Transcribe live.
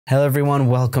Hello everyone,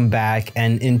 welcome back,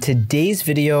 and in today's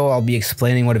video I'll be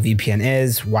explaining what a VPN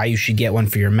is, why you should get one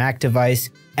for your Mac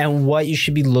device, and what you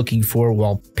should be looking for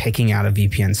while picking out a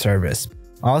VPN service.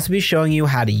 I'll also be showing you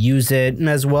how to use it,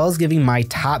 as well as giving my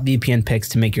top VPN picks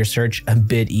to make your search a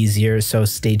bit easier, so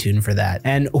stay tuned for that.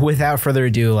 And without further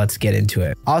ado, let's get into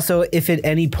it. Also, if at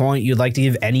any point you'd like to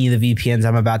give any of the VPNs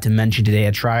I'm about to mention today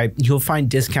a try, you'll find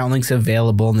discount links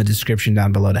available in the description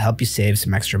down below to help you save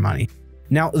some extra money.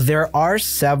 Now, there are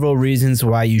several reasons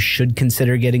why you should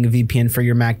consider getting a VPN for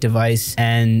your Mac device,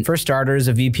 and for starters,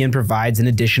 a VPN provides an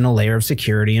additional layer of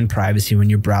security and privacy when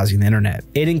you're browsing the internet.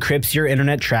 It encrypts your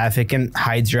internet traffic and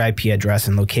hides your IP address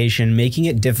and location, making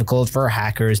it difficult for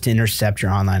hackers to intercept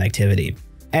your online activity.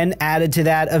 And added to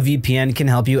that, a VPN can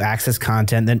help you access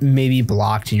content that may be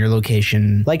blocked in your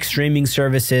location, like streaming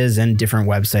services and different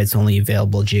websites only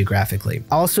available geographically.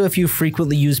 Also, if you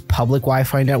frequently use public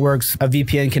Wi-Fi networks, a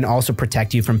VPN can also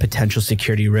protect you from potential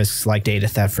security risks like data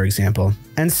theft, for example.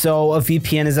 And so, a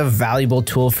VPN is a valuable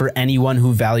tool for anyone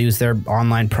who values their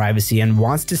online privacy and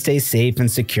wants to stay safe and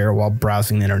secure while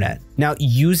browsing the internet. Now,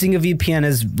 using a VPN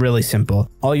is really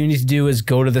simple. All you need to do is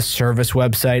go to the service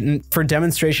website, and for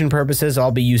demonstration purposes,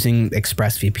 I'll be using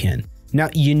ExpressVPN. Now,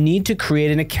 you need to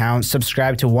create an account,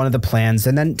 subscribe to one of the plans,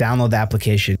 and then download the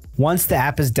application. Once the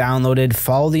app is downloaded,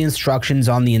 follow the instructions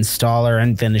on the installer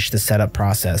and finish the setup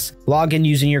process. Log in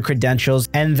using your credentials,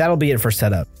 and that'll be it for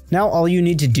setup. Now, all you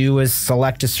need to do is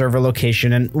select a server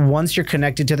location, and once you're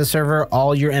connected to the server,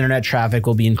 all your internet traffic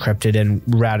will be encrypted and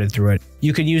routed through it.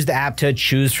 You can use the app to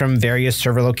choose from various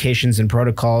server locations and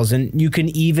protocols, and you can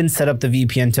even set up the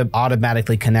VPN to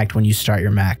automatically connect when you start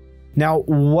your Mac. Now,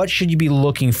 what should you be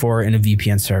looking for in a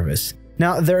VPN service?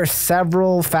 Now, there are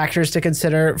several factors to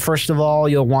consider. First of all,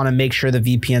 you'll want to make sure the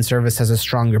VPN service has a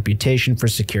strong reputation for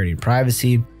security and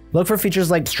privacy. Look for features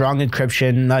like strong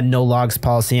encryption, a no logs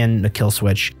policy, and a kill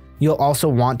switch. You'll also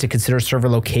want to consider server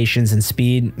locations and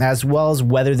speed, as well as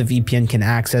whether the VPN can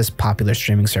access popular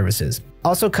streaming services.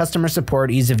 Also, customer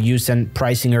support, ease of use, and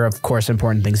pricing are of course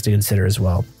important things to consider as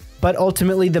well. But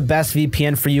ultimately, the best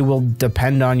VPN for you will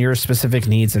depend on your specific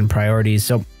needs and priorities,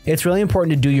 so it's really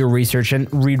important to do your research and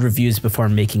read reviews before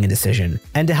making a decision.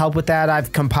 And to help with that,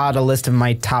 I've compiled a list of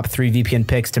my top 3 VPN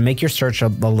picks to make your search a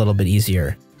little bit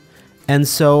easier. And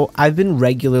so I've been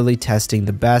regularly testing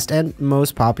the best and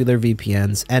most popular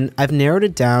VPNs, and I've narrowed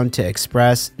it down to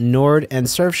Express, Nord, and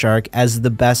Surfshark as the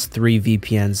best 3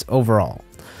 VPNs overall.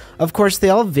 Of course, they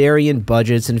all vary in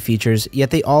budgets and features, yet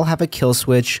they all have a kill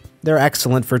switch, they're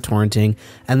excellent for torrenting,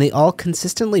 and they all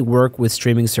consistently work with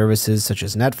streaming services such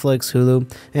as Netflix,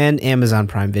 Hulu, and Amazon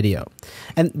Prime Video.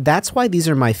 And that's why these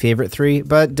are my favorite 3,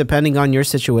 but depending on your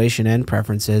situation and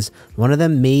preferences, one of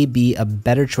them may be a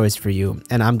better choice for you,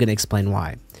 and I'm going to explain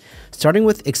why. Starting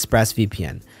with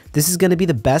ExpressVPN. This is going to be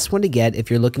the best one to get if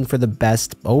you're looking for the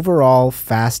best overall,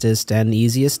 fastest, and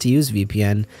easiest to use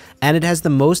VPN, and it has the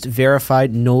most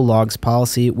verified no logs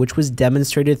policy, which was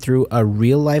demonstrated through a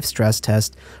real-life stress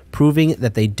test, proving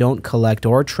that they don't collect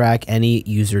or track any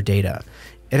user data.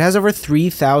 It has over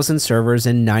 3,000 servers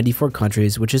in 94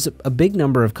 countries, which is a big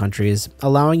number of countries,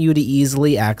 allowing you to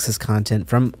easily access content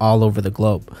from all over the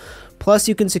globe. Plus,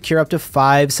 you can secure up to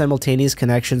 5 simultaneous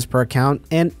connections per account,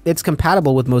 and it's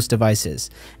compatible with most devices.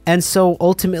 And so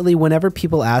ultimately, whenever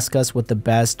people ask us what the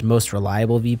best, most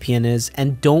reliable VPN is,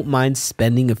 and don't mind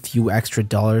spending a few extra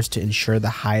dollars to ensure the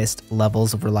highest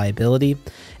levels of reliability,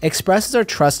 Express is our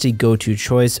trusty go-to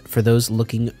choice for those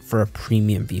looking for a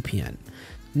premium VPN.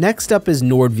 Next up is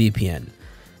NordVPN.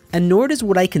 And Nord is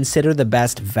what I consider the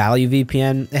best value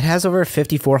VPN. It has over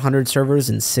 5,400 servers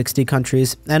in 60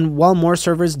 countries, and while more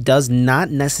servers does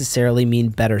not necessarily mean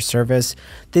better service,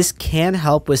 this can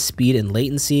help with speed and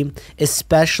latency,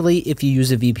 especially if you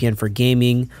use a VPN for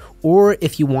gaming, or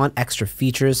if you want extra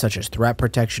features such as threat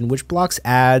protection, which blocks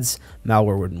ads,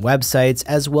 malware-ridden websites,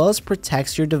 as well as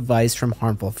protects your device from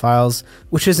harmful files,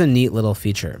 which is a neat little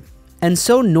feature. And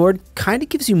so Nord kind of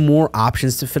gives you more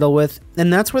options to fiddle with,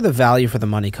 and that's where the value for the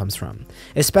money comes from.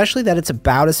 Especially that it's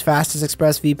about as fast as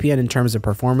ExpressVPN in terms of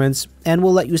performance, and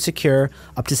will let you secure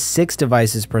up to 6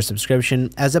 devices per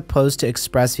subscription, as opposed to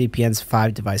ExpressVPN's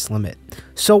 5 device limit.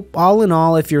 So all in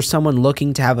all, if you're someone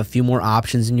looking to have a few more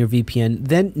options in your VPN,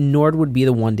 then Nord would be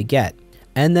the one to get.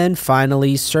 And then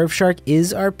finally, Surfshark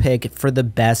is our pick for the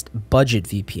best budget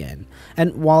VPN.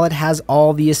 And while it has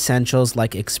all the essentials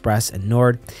like Express and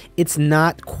Nord, it's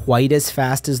not quite as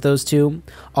fast as those two.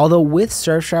 Although with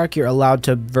Surfshark, you're allowed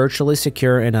to virtually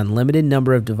secure an unlimited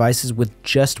number of devices with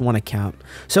just one account.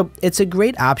 So it's a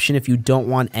great option if you don't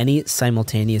want any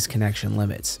simultaneous connection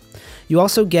limits. You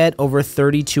also get over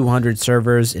 3,200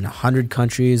 servers in 100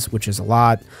 countries, which is a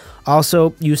lot.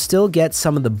 Also, you still get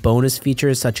some of the bonus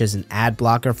features such as an ad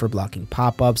blocker for blocking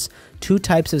pop-ups, 2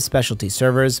 types of specialty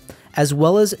servers, as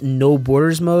well as no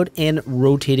borders mode and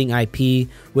rotating IP,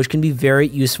 which can be very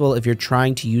useful if you're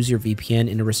trying to use your VPN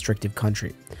in a restrictive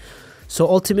country. So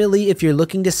ultimately, if you're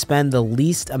looking to spend the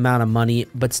least amount of money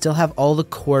but still have all the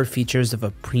core features of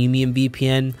a premium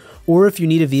VPN, or if you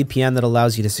need a VPN that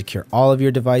allows you to secure all of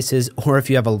your devices, or if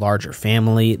you have a larger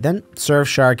family, then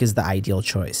Surfshark is the ideal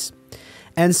choice.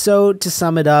 And so, to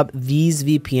sum it up, these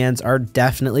VPNs are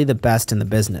definitely the best in the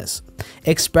business.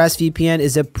 ExpressVPN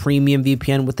is a premium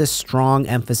VPN with a strong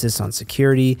emphasis on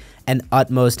security and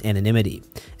utmost anonymity,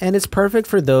 and it's perfect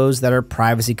for those that are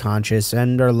privacy conscious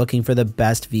and are looking for the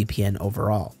best VPN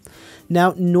overall.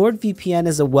 Now, NordVPN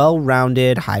is a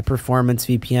well-rounded, high-performance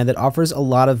VPN that offers a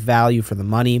lot of value for the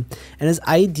money and is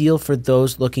ideal for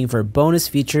those looking for bonus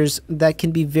features that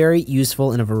can be very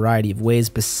useful in a variety of ways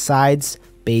besides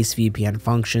base VPN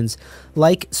functions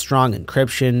like strong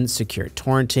encryption, secure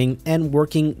torrenting, and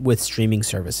working with streaming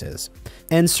services.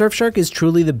 And Surfshark is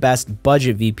truly the best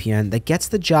budget VPN that gets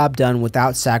the job done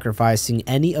without sacrificing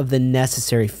any of the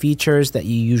necessary features that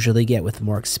you usually get with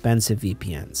more expensive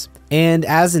VPNs. And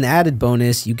as an added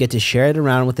bonus, you get to share it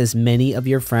around with as many of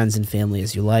your friends and family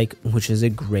as you like, which is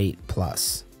a great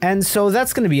plus. And so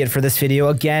that's going to be it for this video.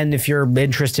 Again, if you're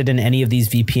interested in any of these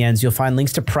VPNs, you'll find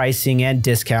links to pricing and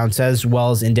discounts as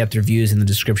well as in-depth reviews in the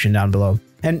description down below.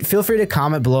 And feel free to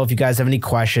comment below if you guys have any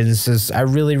questions, as I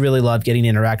really love getting to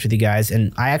interact with you guys,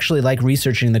 and I actually like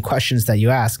researching the questions that you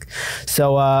ask.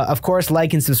 So of course,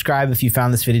 like and subscribe if you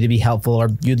found this video to be helpful or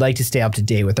you'd like to stay up to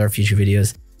date with our future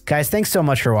videos. Guys, thanks so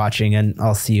much for watching, and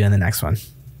I'll see you in the next one.